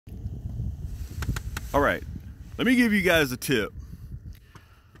All right, let me give you guys a tip.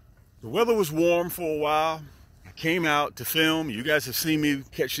 The weather was warm for a while. I came out to film. You guys have seen me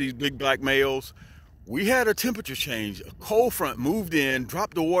catch these big black males. We had a temperature change. A cold front moved in,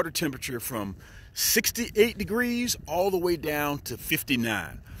 dropped the water temperature from 68 degrees all the way down to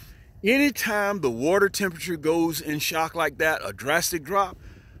 59. Anytime the water temperature goes in shock like that, a drastic drop,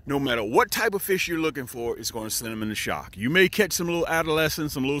 no matter what type of fish you're looking for, it's going to send them into shock. You may catch some little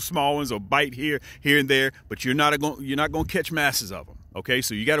adolescents, some little small ones, or bite here and there, but you're not going to catch masses of them. Okay,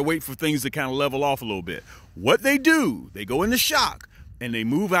 so you got to wait for things to kind of level off a little bit. What they do, they go into shock and they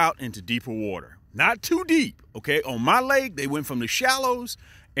move out into deeper water. Not too deep. Okay, on my lake, they went from the shallows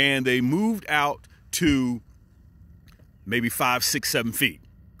and they moved out to maybe 5, 6, 7 feet.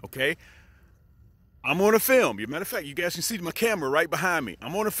 Okay. I'm on a film. As a matter of fact, you guys can see my camera right behind me.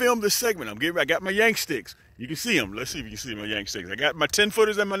 I'm on a film this segment. I got my yank sticks. You can see them. Let's see if you can see my yank sticks. I got my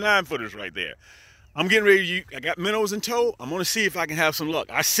 10-footers and my 9-footers right there. I'm getting ready I got minnows in tow. I'm going to see if I can have some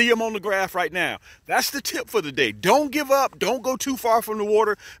luck. I see them on the graph right now. That's the tip for the day. Don't give up. Don't go too far from the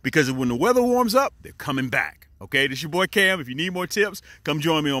water, because when the weather warms up, they're coming back. Okay, this is your boy Cam. If you need more tips, come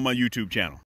join me on my YouTube channel.